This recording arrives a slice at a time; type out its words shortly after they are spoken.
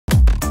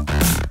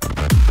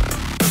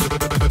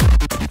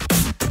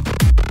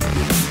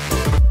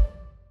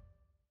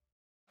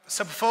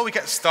So before we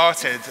get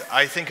started,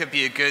 I think it'd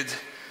be a good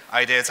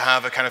idea to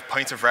have a kind of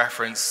point of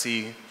reference,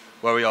 see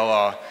where we all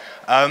are.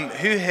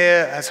 Who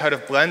here has heard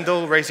of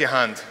Blendle? Raise your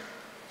hand.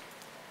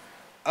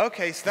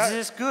 Okay, so this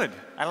is good.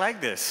 I like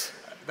this.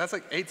 That's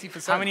like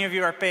 80%. How many of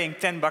you are paying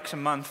 $10 a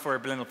month for a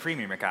Blendle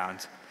premium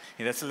account?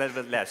 Yeah, that's a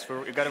little bit less.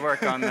 We've got to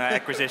work on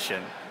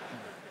acquisition.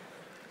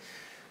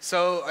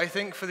 So I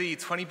think for the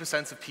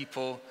 20% of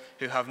people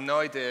who have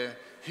no idea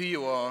who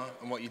you are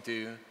and what you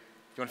do,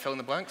 you want to fill in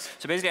the blanks?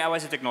 So basically, I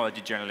was a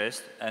technology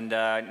journalist and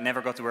never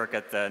got to work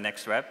at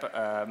Next Web,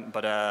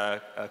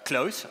 but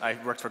close. I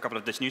worked for a couple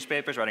of Dutch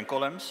newspapers, writing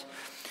columns.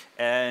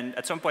 And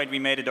at some point, we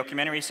made a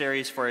documentary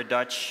series for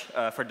Dutch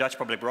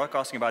public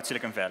broadcasting about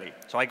Silicon Valley.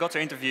 So I got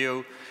to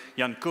interview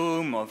Jan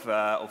Koum of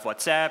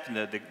WhatsApp, and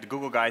the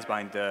Google guys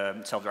behind the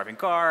self-driving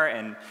car,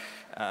 and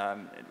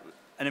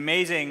an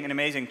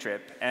amazing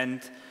trip.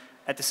 And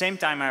at the same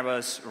time, I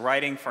was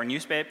writing for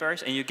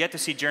newspapers, and you get to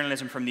see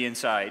journalism from the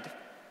inside.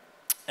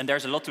 And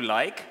there's a lot to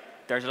like.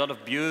 There's a lot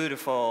of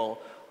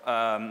beautiful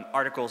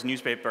articles,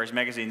 newspapers,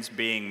 magazines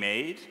being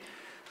made.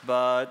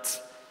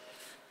 But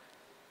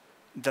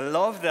the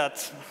love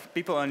that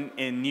people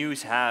in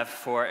news have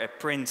for a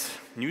print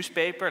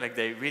newspaper, like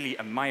they really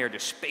admire the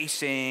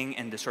spacing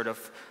and the sort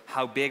of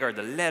how big are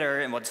the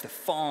letter and what's the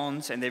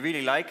fonts, and they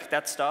really like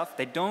that stuff.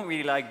 They don't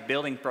really like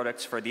building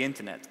products for the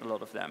internet, a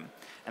lot of them.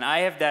 And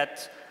I have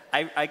that.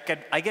 I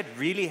get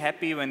really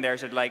happy when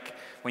there's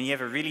when you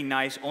have a really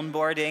nice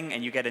onboarding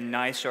and you get a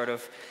nice sort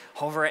of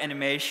hover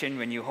animation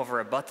when you hover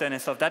a button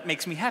and stuff. That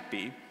makes me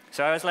happy.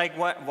 So I was like,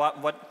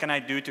 what can I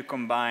do to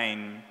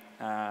combine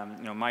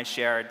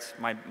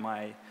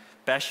my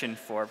passion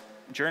for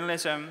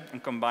journalism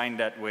and combine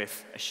that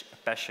with a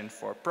passion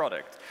for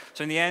product.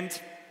 So in the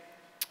end,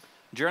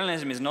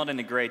 journalism is not in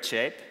a great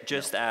shape,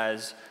 just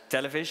as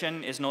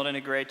television is not in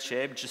a great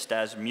shape, just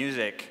as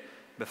music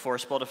before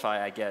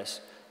Spotify, I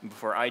guess,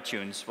 before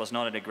iTunes was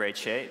not in a great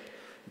shape.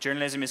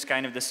 Journalism is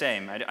kind of the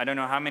same. I don't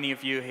know how many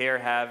of you here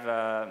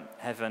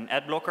have an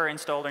ad blocker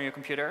installed on your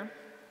computer.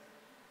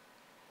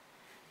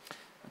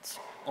 That's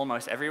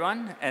almost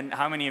everyone. And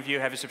how many of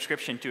you have a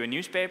subscription to a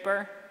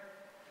newspaper?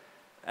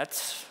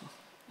 That's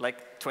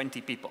like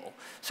 20 people.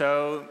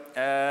 So,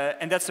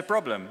 and that's the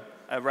problem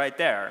right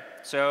there.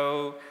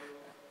 So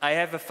I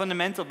have a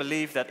fundamental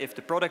belief that if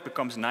the product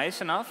becomes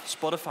nice enough,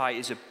 Spotify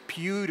is a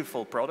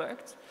beautiful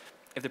product.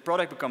 If the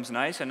product becomes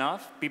nice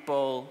enough,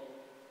 people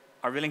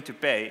are willing to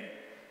pay.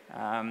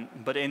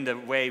 But in the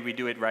way we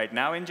do it right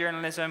now in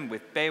journalism,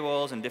 with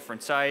paywalls and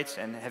different sites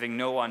and having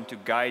no one to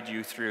guide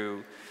you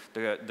through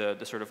the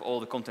sort of all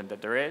the content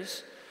that there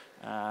is.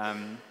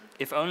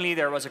 If only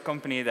there was a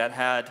company that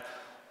had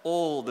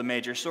all the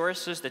major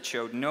sources, that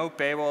showed no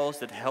paywalls,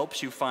 that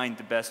helps you find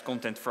the best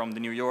content from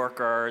the New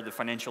Yorker, the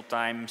Financial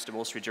Times, the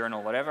Wall Street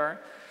Journal, whatever.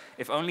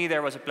 If only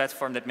there was a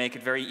platform that made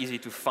it very easy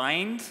to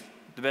find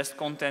the best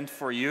content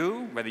for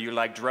you, whether you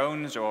like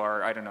drones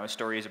or, I don't know,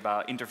 stories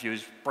about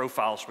interviews,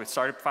 profiles with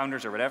startup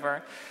founders or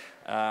whatever.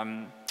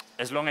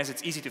 As long as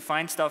it's easy to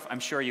find stuff, I'm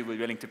sure you will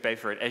be willing to pay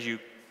for it, as you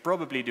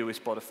probably do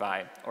with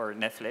Spotify or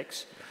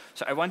Netflix.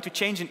 So I want to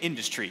change an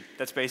industry.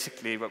 That's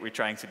basically what we're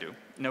trying to do.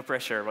 No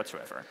pressure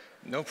whatsoever.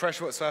 No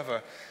pressure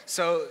whatsoever.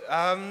 So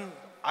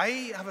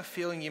I have a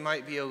feeling you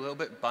might be a little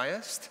bit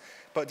biased,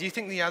 but do you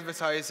think the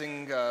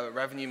advertising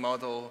revenue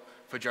model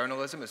for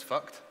journalism is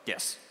fucked?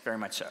 Yes, very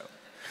much so.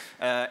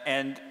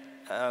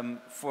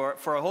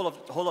 For a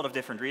whole lot of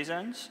different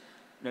reasons.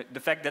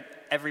 The fact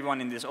that everyone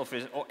in this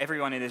office, or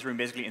everyone in this room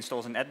basically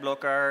installs an ad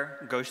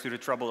blocker, goes through the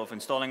trouble of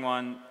installing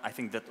one, I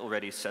think that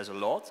already says a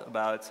lot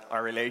about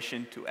our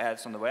relation to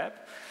ads on the web.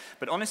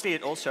 But honestly,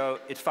 it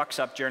fucks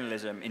up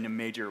journalism in a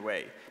major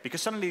way.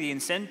 Because suddenly the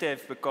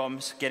incentive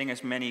becomes getting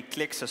as many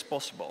clicks as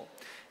possible.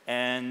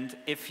 And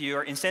if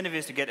your incentive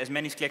is to get as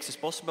many clicks as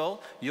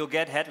possible, you'll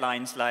get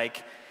headlines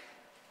like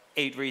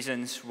 8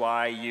 reasons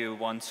why you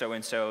want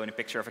so-and-so in a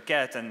picture of a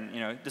cat,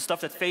 and the stuff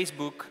that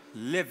Facebook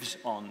lives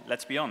on,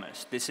 let's be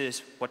honest. This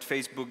is what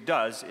Facebook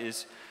does,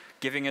 is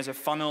giving us a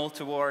funnel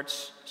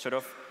towards sort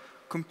of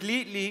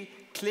completely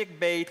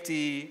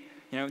clickbaity.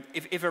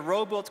 If a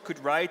robot could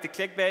write the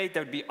clickbait,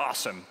 that would be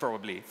awesome,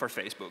 probably, for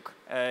Facebook.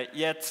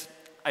 Yet,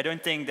 I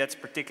don't think that's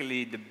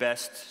particularly the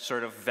best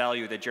sort of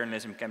value that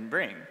journalism can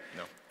bring.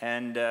 No.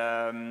 And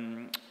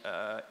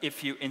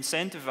if you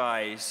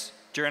incentivize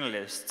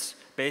journalists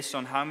based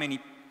on how many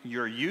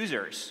your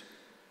users,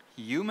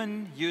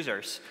 human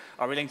users,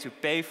 are willing to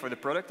pay for the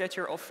product that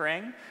you're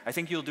offering, I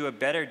think you'll do a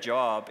better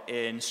job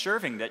in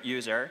serving that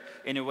user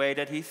in a way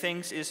that he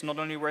thinks is not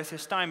only worth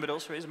his time, but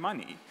also his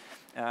money.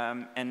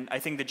 And I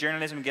think the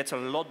journalism gets a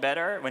lot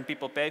better when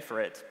people pay for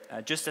it,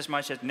 just as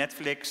much as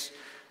Netflix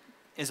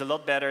is a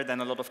lot better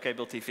than a lot of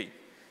cable TV.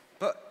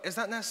 But is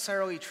that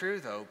necessarily true,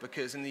 though?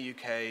 Because in the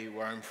UK,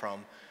 where I'm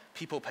from,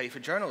 people pay for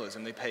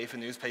journalism. They pay for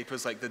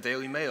newspapers like the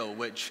Daily Mail,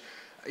 which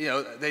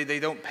they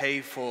don't pay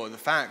for the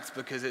facts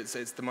because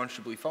it's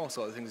demonstrably false,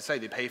 or the thing to say.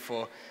 They pay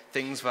for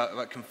things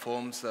that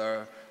conform to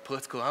their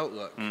political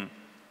outlook.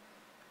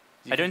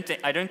 I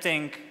don't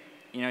think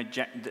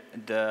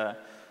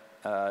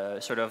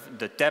sort of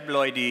the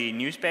tabloidy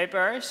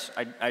newspapers,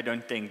 I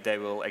don't think they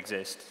will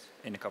exist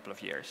in a couple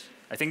of years.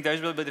 I think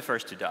those will be the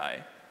first to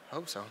die. I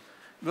hope so.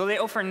 Well, they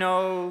offer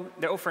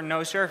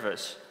no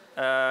service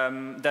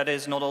that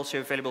is not also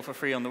available for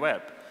free on the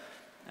web.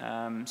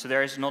 So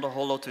there is not a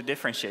whole lot to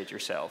differentiate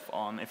yourself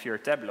on if you're a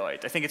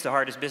tabloid. I think it's the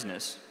hardest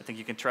business. I think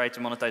you can try to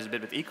monetize a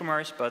bit with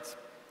e-commerce, but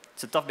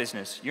it's a tough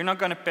business. You're not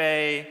going to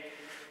pay,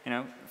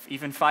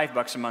 even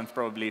 $5 a month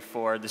probably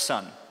for The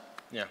Sun.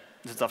 Yeah.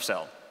 It's a tough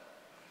sell.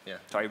 Yeah.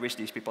 So I wish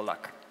these people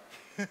luck.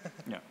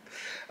 Yeah.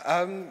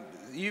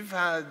 You've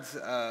had,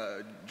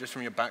 just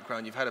from your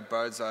background, you've had a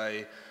bird's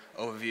eye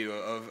overview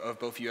of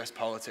both US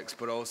politics,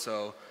 but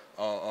also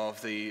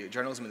of the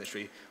journalism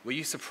industry. Were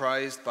you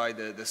surprised by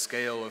the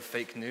scale of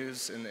fake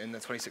news in the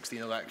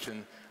 2016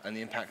 election and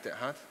the impact it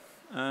had?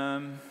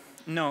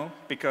 No,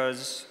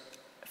 because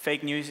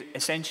fake news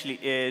essentially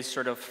is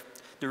sort of,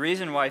 the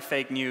reason why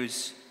fake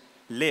news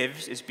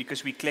lives is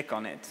because we click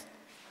on it.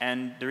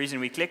 And the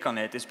reason we click on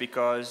it is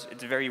because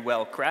it's very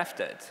well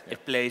crafted. Yeah.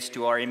 It plays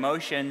to our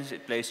emotions,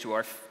 it plays to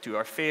our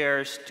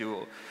fears,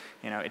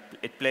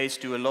 it plays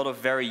to a lot of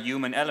very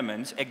human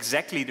elements.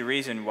 Exactly the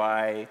reason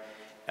why,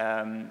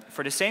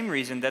 for the same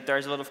reason that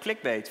there's a lot of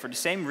clickbait, for the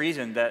same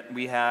reason that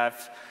we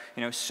have,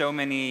 so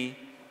many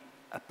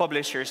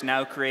publishers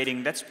now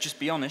creating, let's just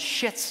be honest,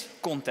 shit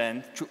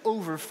content to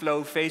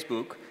overflow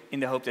Facebook in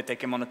the hope that they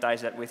can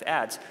monetize that with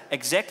ads.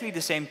 Exactly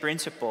the same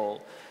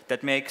principle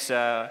that makes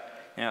a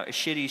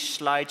shitty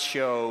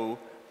slideshow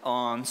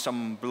on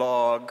some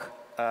blog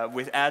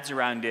with ads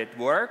around it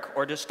work,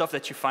 or the stuff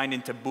that you find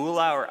in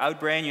Taboola or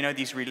Outbrain,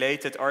 these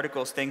related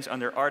articles, things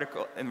under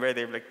article, and where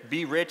they're like,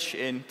 be rich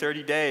in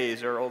 30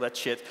 days, or all that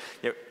shit.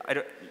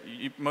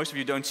 Most of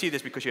you don't see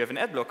this because you have an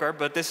ad blocker,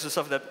 but this is the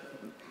stuff that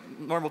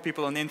normal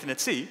people on the internet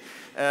see.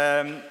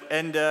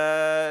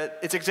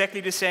 It's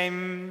exactly the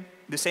same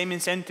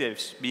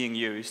incentives being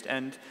used.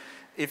 And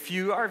if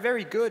you are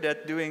very good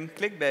at doing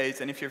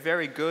clickbait, and if you're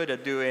very good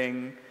at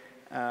doing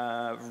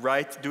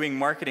doing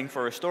marketing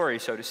for a story,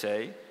 so to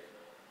say,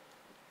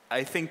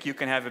 I think you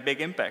can have a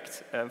big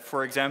impact.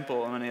 For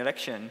example, on an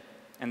election,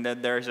 and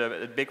that there's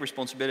a big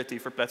responsibility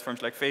for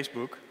platforms like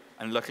Facebook,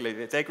 and luckily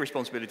they take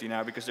responsibility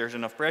now because there's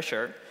enough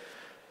pressure.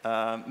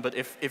 But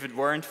if it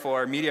weren't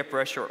for media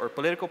pressure or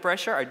political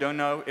pressure, I don't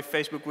know if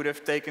Facebook would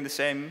have taken the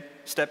same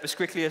step as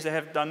quickly as they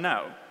have done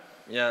now.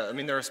 Yeah, I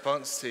mean, the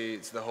response to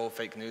the whole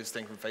fake news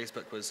thing from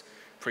Facebook was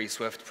pretty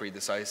swift, pretty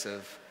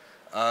decisive.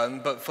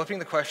 But flipping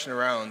the question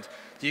around,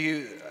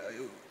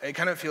 it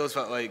kind of feels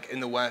like in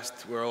the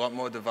West we're a lot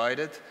more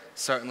divided,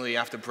 certainly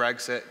after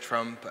Brexit,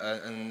 Trump,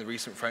 and the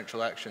recent French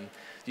election.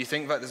 Do you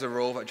think that there's a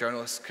role that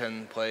journalists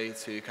can play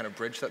to kind of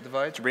bridge that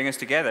divide? To bring us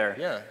together?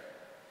 Yeah.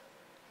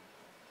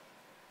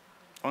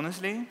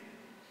 Honestly,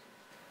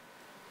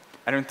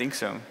 I don't think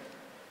so.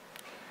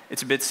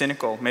 It's a bit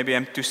cynical. Maybe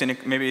I'm too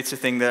cynical. Maybe it's a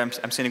thing that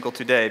I'm cynical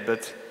today.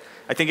 But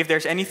I think if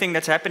there's anything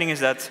that's happening is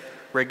that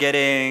we're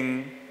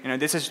getting,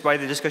 this is why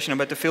the discussion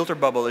about the filter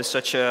bubble is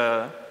such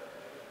a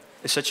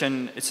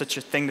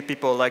thing that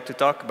people like to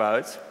talk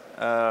about.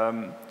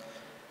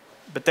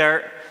 But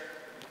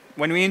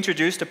when we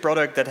introduced a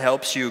product that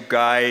helps you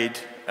guide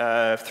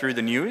through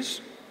the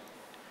news,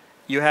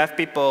 you have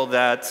people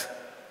that,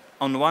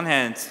 on the one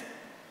hand,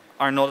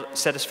 are not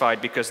satisfied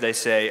because they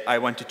say, I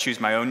want to choose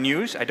my own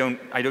news. I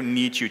don't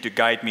need you to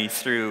guide me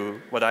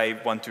through what I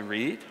want to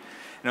read.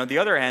 And on the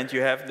other hand,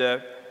 you have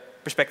the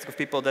perspective of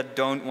people that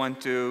don't want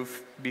to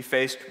be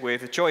faced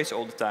with a choice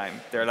all the time.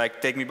 They're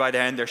like, take me by the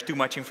hand, there's too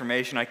much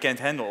information, I can't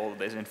handle all of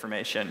this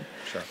information.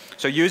 Sure.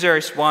 So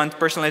users want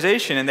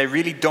personalization, and they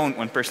really don't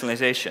want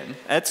personalization.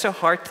 That's a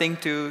hard thing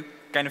to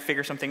kind of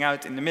figure something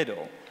out in the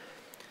middle.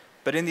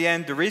 But in the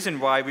end, the reason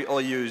why we all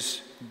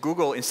use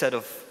Google instead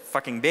of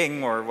fucking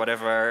Bing or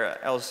whatever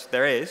else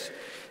there is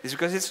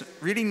because it's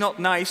really not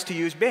nice to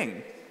use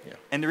Bing. Yeah.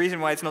 And the reason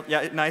why it's not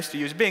nice to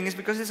use Bing is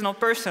because it's not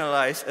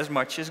personalized as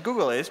much as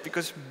Google is,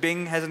 because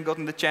Bing hasn't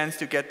gotten the chance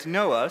to get to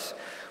know us,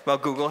 while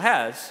Google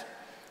has.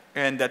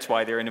 And that's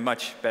why they're in a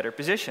much better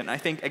position. I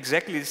think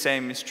exactly the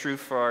same is true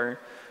for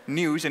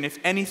news, and if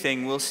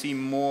anything, we'll see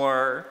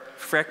more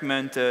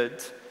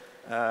fragmented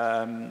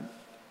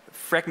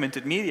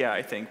media,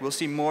 I think. We'll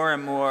see more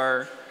and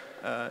more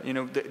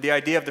the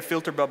idea of the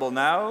filter bubble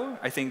now,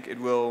 I think that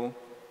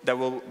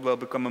will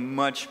become a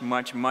much,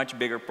 much, much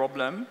bigger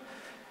problem.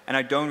 And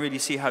I don't really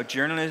see how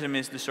journalism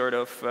is the sort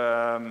of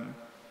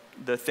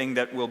the thing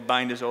that will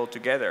bind us all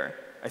together.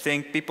 I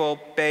think people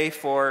pay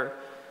for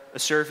a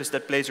service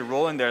that plays a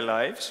role in their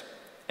lives,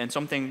 and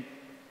something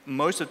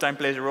most of the time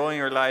plays a role in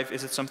your life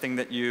is it something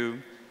that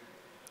you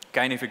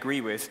kind of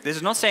agree with. This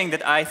is not saying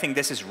that I think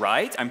this is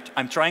right.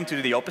 I'm trying to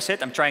do the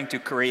opposite. I'm trying to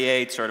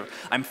create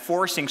I'm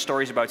forcing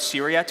stories about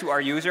Syria to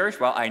our users.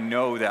 Well, I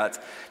know that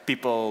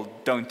people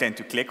don't tend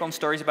to click on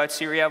stories about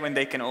Syria when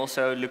they can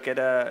also look at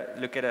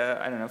a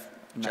I don't know.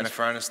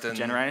 Jennifer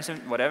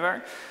Aniston,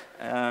 whatever.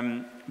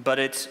 But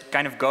it's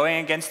kind of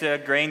going against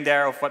the grain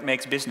there of what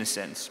makes business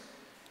sense.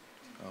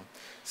 Oh.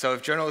 So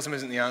if journalism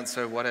isn't the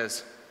answer, what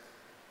is?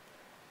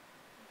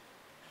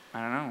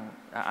 I don't know.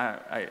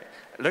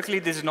 luckily,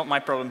 this is not my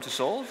problem to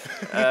solve,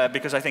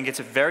 because I think it's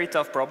a very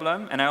tough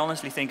problem, and I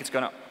honestly think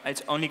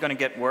it's only going to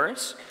get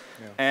worse.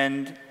 Yeah.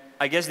 And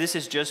I guess this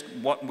is just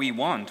what we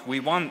want. We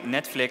want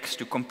Netflix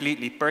to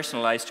completely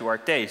personalize to our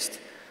taste.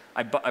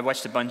 I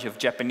watched a bunch of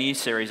Japanese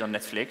series on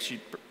Netflix.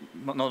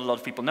 Not a lot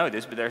of people know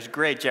this, but there's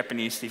great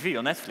Japanese TV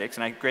on Netflix,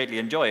 and I greatly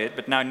enjoy it.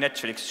 But now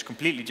Netflix is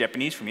completely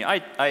Japanese for me.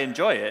 I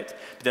enjoy it,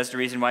 but that's the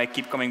reason why I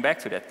keep coming back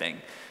to that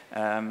thing.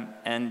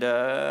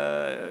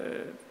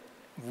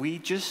 We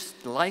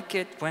just like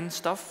it when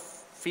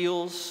stuff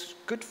feels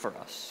good for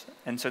us.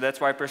 And so that's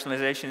why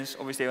personalization is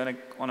obviously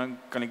going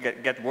to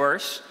get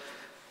worse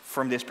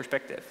from this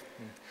perspective.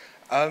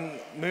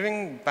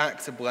 Moving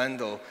back to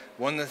Blendle,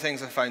 one of the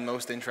things I find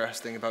most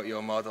interesting about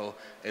your model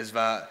is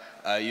that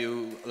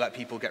you let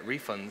people get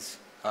refunds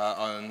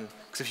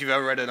because if you've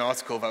ever read an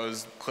article that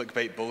was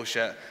clickbait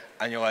bullshit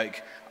and you're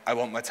like, I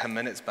want my 10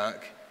 minutes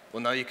back,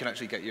 well, now you can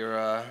actually get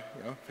your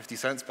 50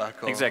 cents back.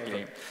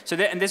 Exactly. So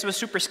and this was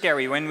super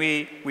scary. When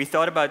we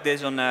thought about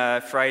this on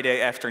a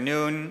Friday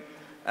afternoon,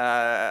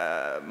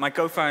 my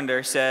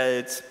co-founder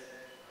said,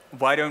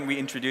 why don't we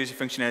introduce a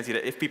functionality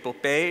that if people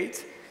paid,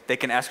 they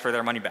can ask for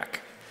their money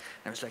back.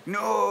 And I was like,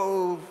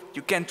 no,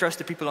 you can't trust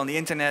the people on the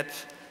internet.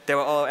 They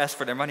will all ask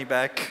for their money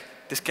back.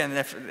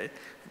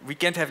 We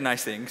can't have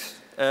nice things.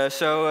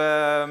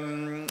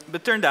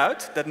 But turned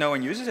out that no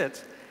one uses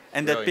it.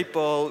 And that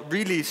people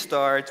really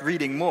start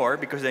reading more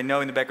because they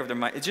know in the back of their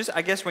mind. It's just,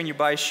 I guess, when you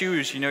buy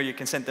shoes, you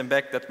can send them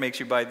back. That makes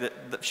you buy the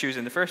shoes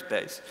in the first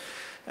place.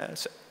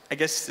 So I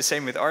guess it's the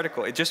same with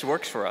article. It just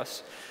works for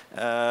us,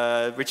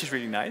 which is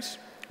really nice.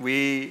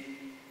 We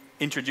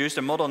introduced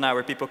a model now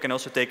where people can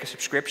also take a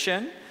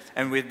subscription.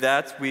 And with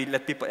that, we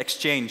let people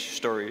exchange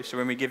stories. So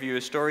when we give you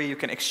a story, you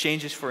can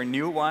exchange this for a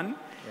new one.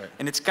 Right.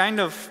 And it's kind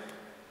of,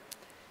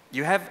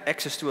 you have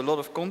access to a lot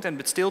of content,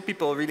 but still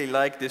people really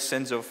like this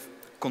sense of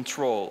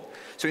control.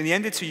 So in the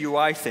end, it's a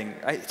UI thing.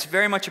 It's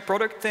very much a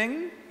product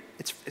thing.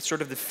 It's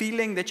sort of the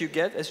feeling that you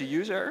get as a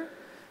user.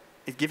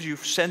 It gives you a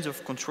sense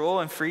of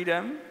control and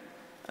freedom.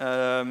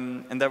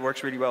 And that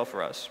works really well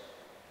for us.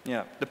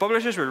 Yeah, the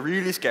publishers were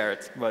really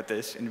scared about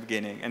this in the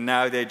beginning, and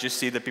now they just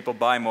see that people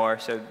buy more,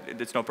 so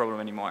it's no problem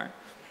anymore.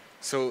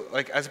 So,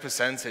 like, as a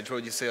percentage, what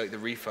would you say like the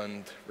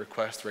refund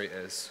request rate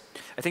is?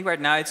 I think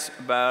right now it's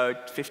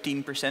about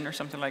 15% or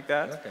something like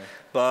that. Okay.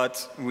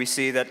 But we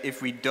see that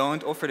if we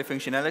don't offer the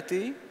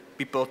functionality,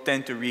 people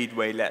tend to read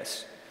way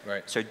less.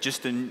 Right. So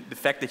just the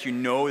fact that you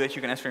know that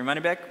you can ask for your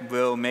money back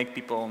will make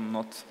people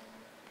not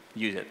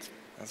use it.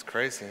 That's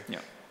crazy.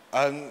 Yeah.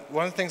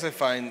 One of the things I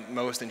find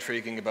most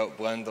intriguing about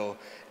Blendle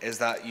is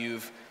that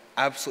you've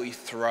absolutely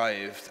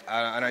thrived,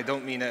 and I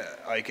don't mean it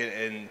like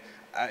in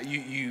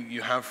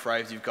you have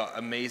thrived. You've got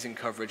amazing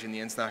coverage in the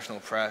international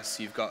press.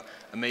 You've got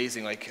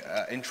amazing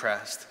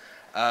interest,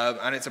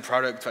 and it's a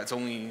product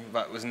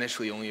that was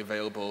initially only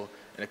available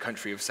in a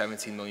country of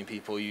 17 million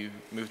people. You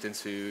moved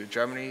into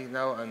Germany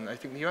now, and I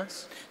think the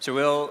US. So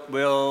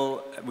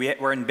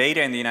we're in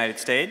beta in the United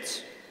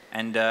States,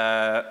 and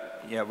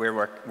yeah, we're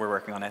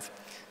working on it.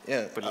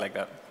 Yeah, put it like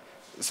that.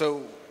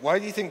 So why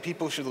do you think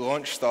people should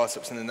launch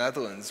startups in the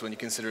Netherlands when you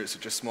consider it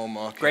such a small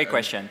market? Great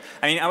question.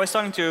 I mean, I was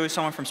talking to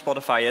someone from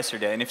Spotify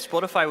yesterday, and if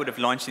Spotify would have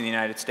launched in the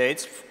United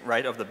States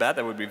right off the bat,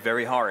 that would be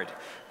very hard.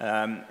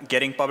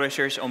 Getting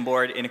publishers on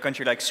board in a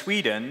country like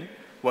Sweden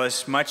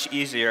was much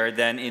easier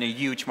than in a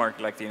huge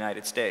market like the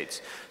United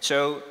States.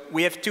 So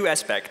we have two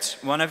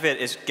aspects. One of it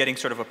is getting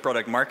sort of a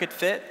product market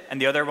fit, and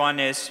the other one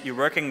is you're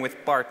working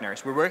with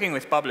partners. We're working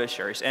with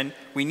publishers, and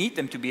we need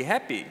them to be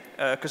happy,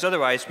 because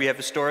otherwise we have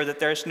a store that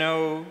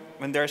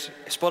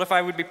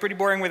Spotify would be pretty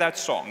boring without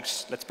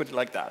songs. Let's put it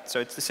like that. So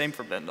it's the same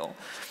for Blendle.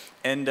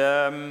 And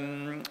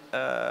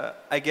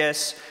I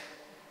guess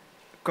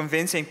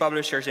convincing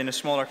publishers in a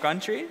smaller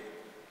country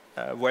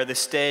where the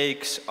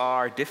stakes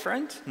are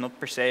different, not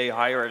per se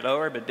higher or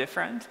lower, but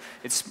different.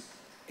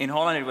 In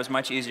Holland, it was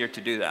much easier to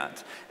do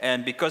that.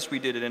 And because we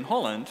did it in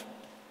Holland,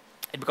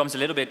 it becomes a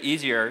little bit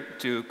easier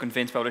to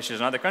convince publishers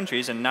in other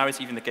countries, and now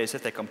it's even the case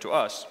that they come to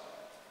us.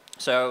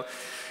 So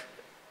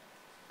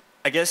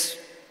I guess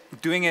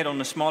doing it on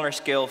a smaller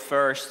scale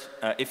first,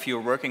 if you're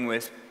working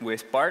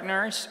with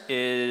partners,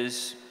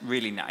 is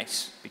really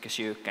nice because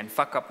you can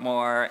fuck up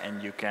more,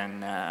 and you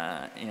can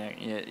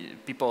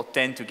people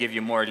tend to give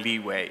you more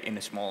leeway in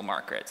a small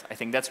market. I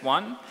think that's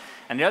one,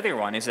 and the other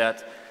one is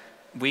that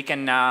we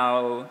can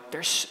now.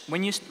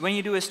 When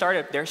you do a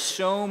startup, there's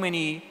so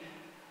many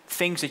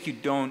things that you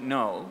don't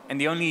know, and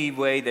the only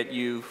way that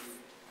you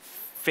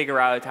figure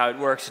out how it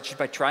works is just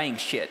by trying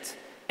shit,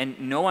 and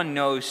no one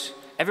knows.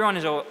 Everyone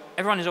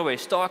is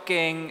always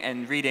talking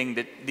and reading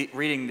the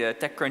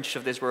TechCrunch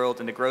of this world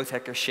and the growth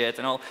hacker shit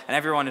and all, and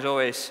everyone is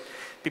always,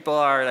 people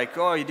are like,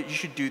 oh, you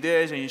should do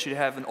this and you should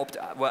have an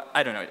well,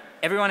 I don't know.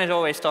 Everyone is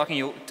always telling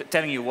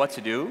you what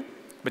to do,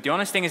 but the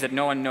honest thing is that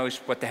no one knows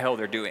what the hell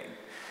they're doing.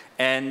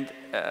 And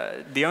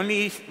the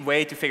only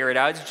way to figure it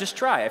out is just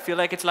try. I feel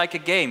like it's like a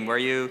game where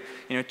you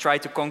try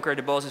to conquer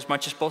the boss as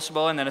much as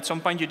possible, and then at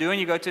some point you do, and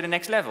you go to the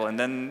next level, and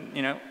then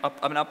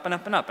up and up and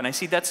up and up. And I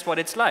see that's what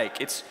it's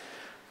like. It's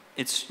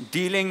it's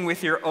dealing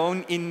with your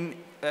own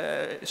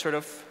sort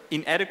of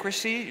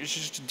inadequacy. It's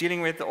just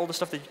dealing with all the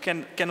stuff that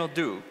you cannot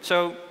do.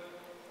 So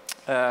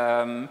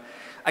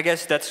I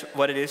guess that's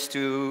what it is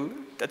to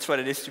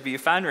be a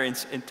founder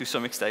to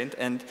some extent,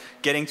 and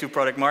getting to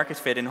product market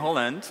fit in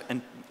Holland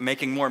and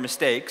making more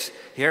mistakes.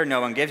 Here,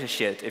 no one gives a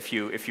shit if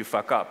you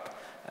fuck up.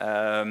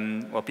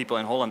 Well, people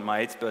in Holland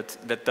might, but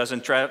that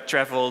doesn't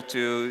travel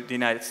to the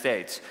United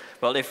States.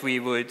 Well, if we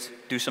would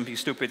do something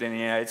stupid in the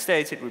United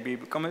States, it would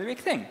become a big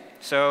thing.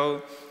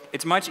 So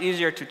it's much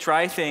easier to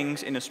try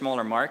things in a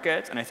smaller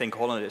market, and I think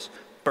Holland is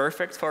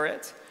perfect for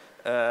it,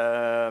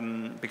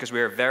 because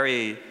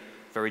we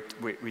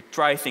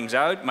try things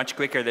out much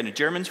quicker than the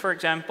Germans, for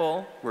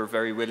example. We're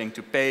very willing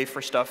to pay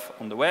for stuff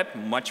on the web,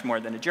 much more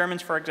than the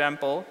Germans, for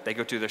example. They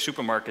go to their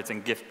supermarkets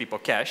and give people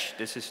cash.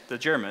 This is the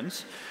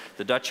Germans.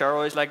 The Dutch are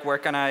always like, where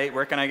can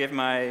I give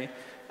my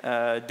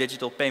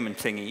digital payment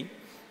thingy?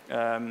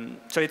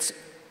 So it's,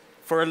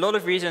 for a lot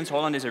of reasons,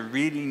 Holland is a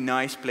really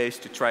nice place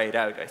to try it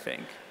out, I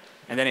think.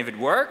 And then if it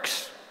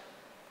works,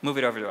 move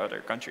it over to other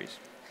countries.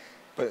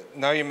 But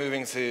now you're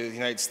moving to the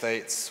United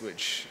States,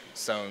 which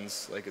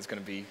sounds like it's going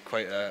to be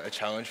quite a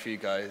challenge for you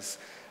guys.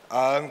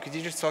 Could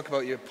you just talk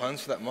about your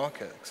plans for that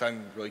market? Because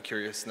I'm really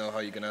curious to know how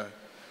you're going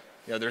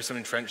to, there's some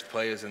entrenched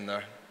players in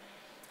there.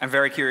 I'm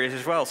very curious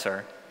as well,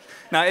 sir.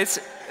 Now,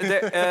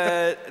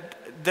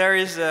 there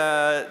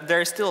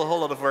is still a whole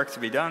lot of work to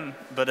be done,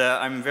 but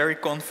I'm very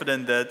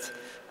confident that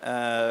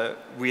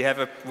we have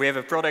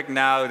a product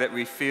now that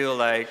we feel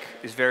like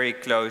is very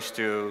close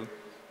to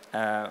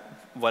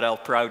what I'll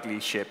proudly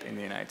ship in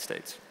the United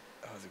States.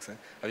 Oh, that's exciting.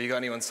 Have you got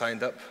anyone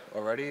signed up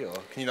already, or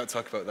can you not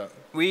talk about that?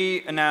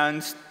 We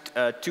announced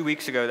 2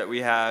 weeks ago that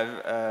we have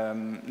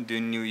the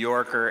New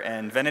Yorker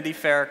and Vanity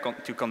Fair,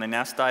 two Condé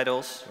Nast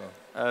titles,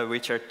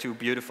 which are two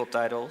beautiful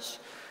titles.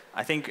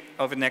 I think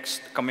over the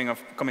next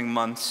coming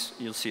months,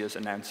 you'll see us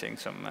announcing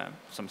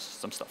some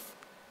stuff.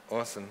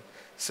 Awesome.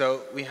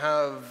 So we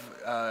have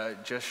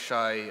just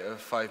shy of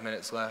 5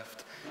 minutes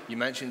left. You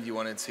mentioned you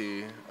wanted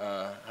to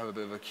have a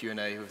bit of a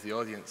Q&A with the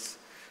audience.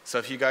 So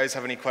if you guys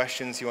have any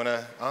questions you want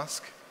to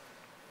ask,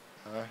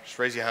 just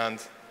raise your hand.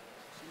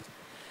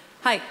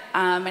 Hi,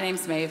 my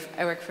name's Maeve.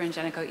 I work for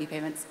Ingenico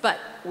ePayments. But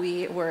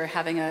we were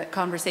having a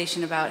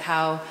conversation about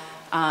how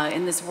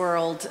in this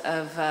world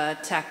of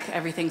tech,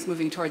 everything's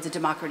moving towards a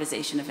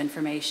democratization of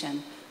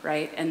information,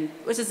 right? And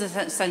which is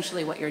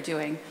essentially what you're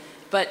doing.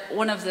 But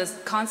one of the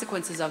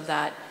consequences of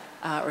that,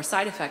 or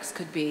side effects,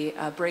 could be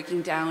a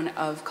breaking down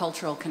of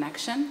cultural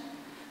connection.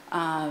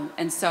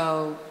 And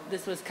so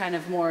this was kind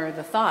of more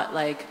the thought,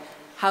 like,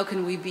 how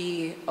can we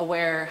be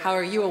aware, how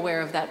are you aware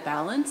of that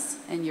balance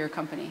in your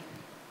company?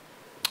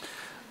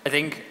 I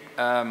think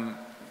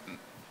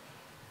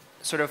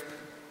sort of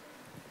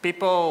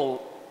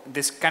people,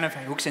 this kind of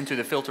hooks into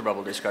the filter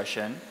bubble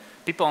discussion.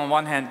 People on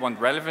one hand want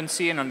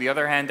relevancy, and on the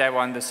other hand, they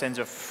want the sense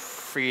of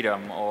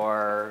freedom,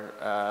 or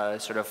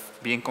sort of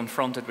being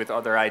confronted with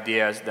other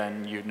ideas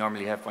than you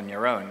normally have on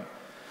your own.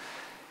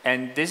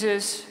 And this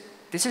is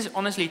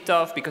honestly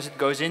tough because it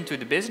goes into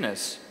the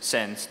business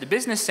sense. The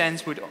business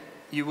sense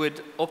you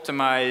would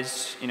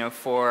optimize,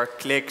 for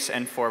clicks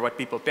and for what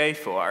people pay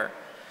for.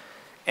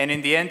 And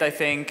in the end, I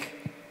think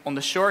on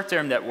the short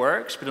term that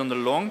works, but on the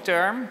long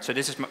term, so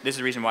this is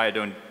the reason why I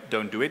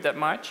don't do it that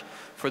much.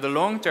 For the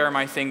long term,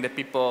 I think that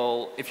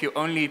people, if you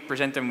only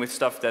present them with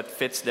stuff that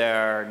fits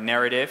their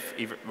narrative,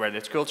 either, whether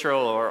it's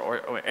cultural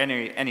or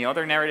any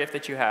other narrative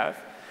that you have,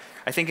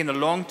 I think in the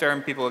long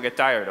term, people will get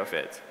tired of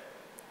it.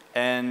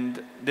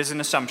 And this is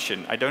an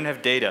assumption. I don't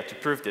have data to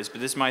prove this,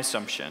 but this is my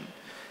assumption.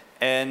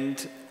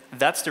 And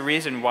that's the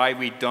reason why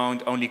we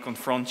don't only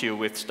confront you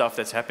with stuff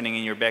that's happening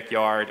in your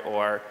backyard,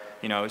 or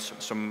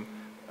some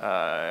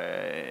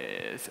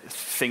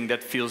thing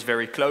that feels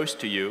very close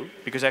to you.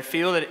 Because I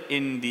feel that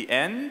in the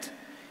end,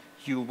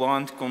 you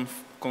want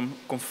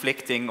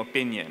conflicting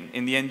opinion.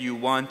 In the end, you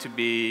want to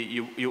be,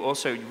 you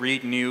also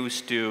read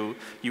news to,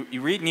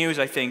 you read news,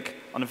 I think,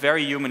 on a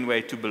very human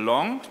way to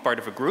belong, as part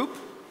of a group.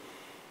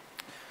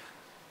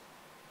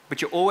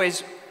 But you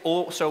always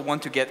also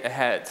want to get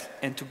ahead.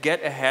 And to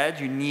get ahead,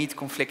 you need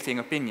conflicting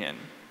opinion.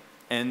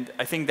 And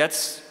I think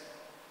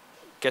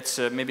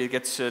maybe it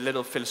gets a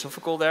little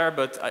philosophical there,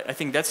 but I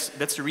think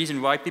that's the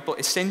reason why people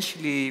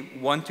essentially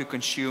want to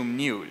consume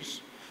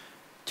news.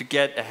 To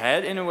get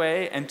ahead in a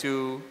way and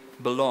to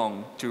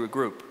belong to a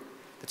group.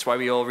 That's why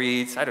we all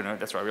read, I don't know,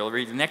 that's why we all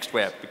read the Next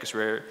Web, because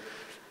we're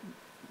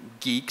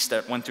geeks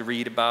that want to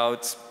read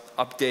about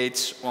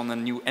updates on a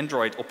new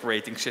Android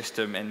operating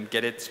system and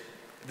get it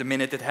the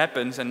minute it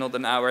happens and not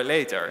an hour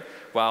later,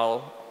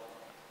 while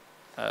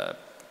a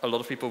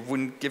lot of people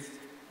wouldn't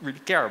really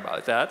care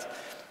about that.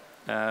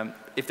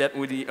 If that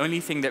were the only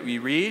thing that we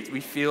read,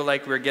 we feel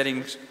like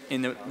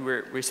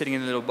we're sitting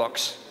in a little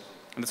box,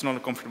 and that's not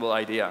a comfortable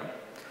idea.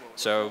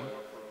 So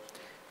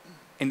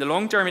in the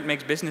long term, it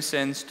makes business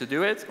sense to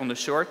do it. On the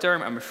short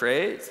term, I'm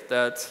afraid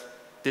that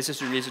this is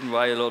the reason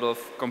why a lot of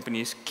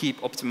companies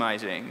keep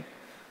optimizing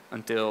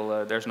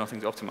until there's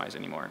nothing to optimize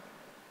anymore.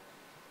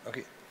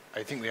 Okay,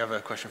 I think we have a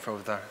question from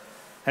over there.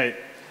 Hey,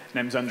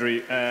 name's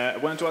Andriy. I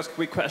wanted to ask a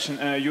quick question.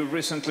 You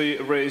recently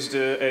raised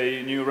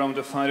a new round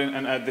of funding,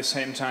 and at the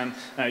same time,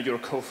 your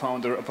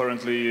co-founder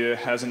apparently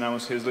has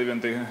announced he's leaving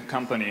the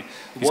company.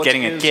 He's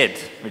getting a kid,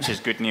 which is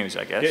good news,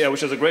 I guess. Yeah,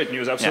 which is a great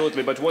news,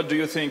 absolutely. Yeah. But what do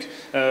you think,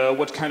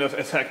 what kind of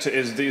effect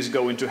is this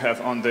going to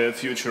have on the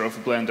future of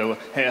Blendle?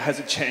 Has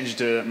it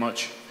changed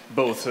much,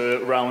 both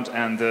round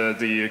and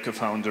the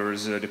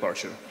co-founder's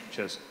departure?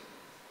 Cheers.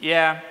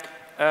 Yeah.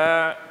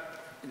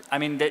 I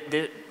mean,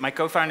 my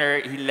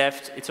co-founder, he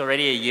left, it's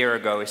already a year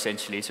ago,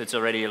 essentially, so it's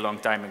already a long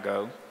time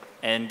ago.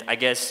 And I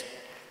guess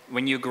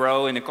when you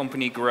grow and the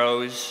company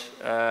grows,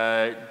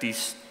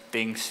 these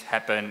things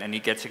happen, and he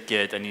gets a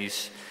kid, and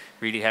he's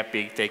really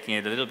happy, taking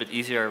it a little bit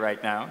easier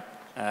right now.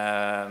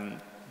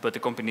 But the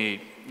company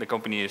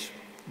is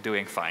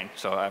doing fine,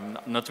 so I'm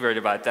not worried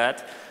about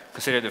that.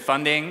 Consider the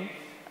funding.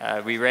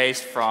 We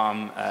raised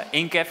from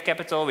Inkev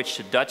Capital, which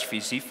is a Dutch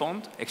VC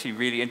fund, actually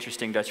really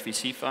interesting Dutch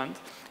VC fund,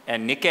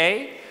 and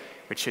Nikkei,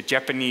 which is a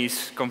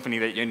Japanese company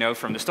that you know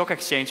from the stock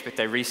exchange, but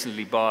they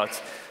recently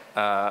bought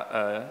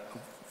a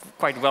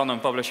quite well-known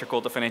publisher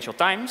called the Financial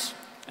Times.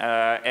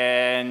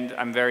 And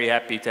I'm very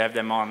happy to have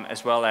them on,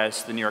 as well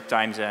as the New York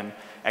Times and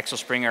Axel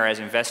Springer as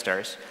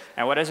investors.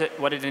 And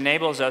what it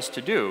enables us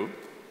to do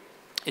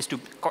is to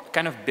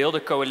kind of build a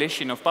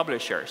coalition of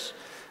publishers.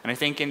 And I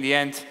think in the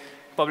end,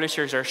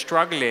 publishers are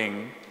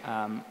struggling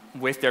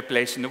with their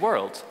place in the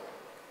world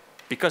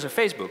because of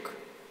Facebook.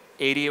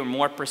 80% or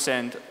more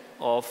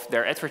of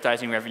their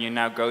advertising revenue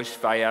now goes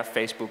via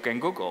Facebook and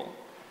Google.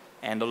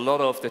 And a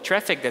lot of the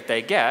traffic that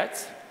they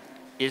get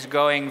is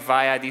going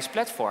via these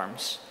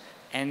platforms.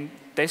 And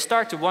they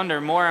start to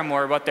wonder more and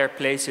more what their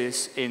place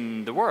is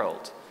in the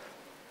world.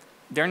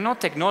 They're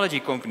not technology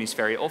companies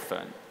very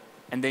often,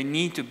 and they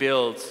need to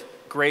build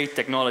great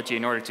technology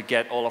in order to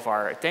get all of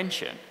our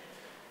attention.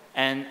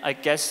 And I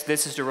guess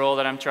this is the role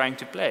that I'm trying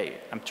to play.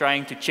 I'm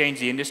trying to change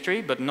the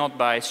industry, but not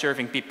by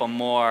serving people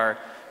more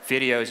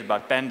videos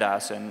about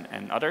pandas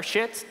and other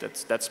shit.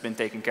 That's been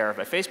taken care of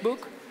by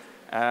Facebook.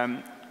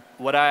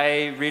 What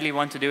I really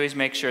want to do is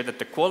make sure that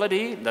the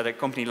quality that a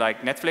company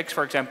like Netflix,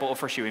 for example,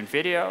 offers you in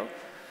video,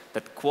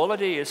 that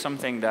quality is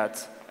something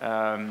that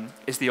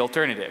is the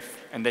alternative,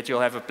 and that you'll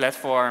have a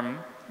platform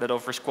that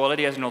offers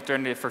quality as an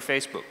alternative for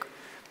Facebook.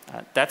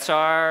 That's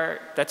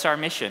our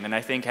mission, and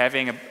I think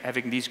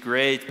having these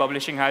great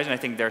publishing houses, and I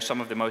think they're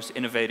some of the most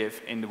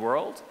innovative in the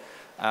world,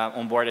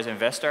 on board as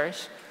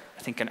investors,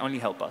 I think can only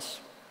help us.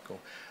 Cool.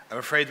 I'm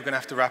afraid we're going to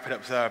have to wrap it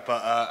up there,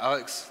 but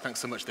Alex, thanks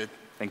so much, dude.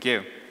 Thank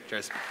you.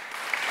 Cheers.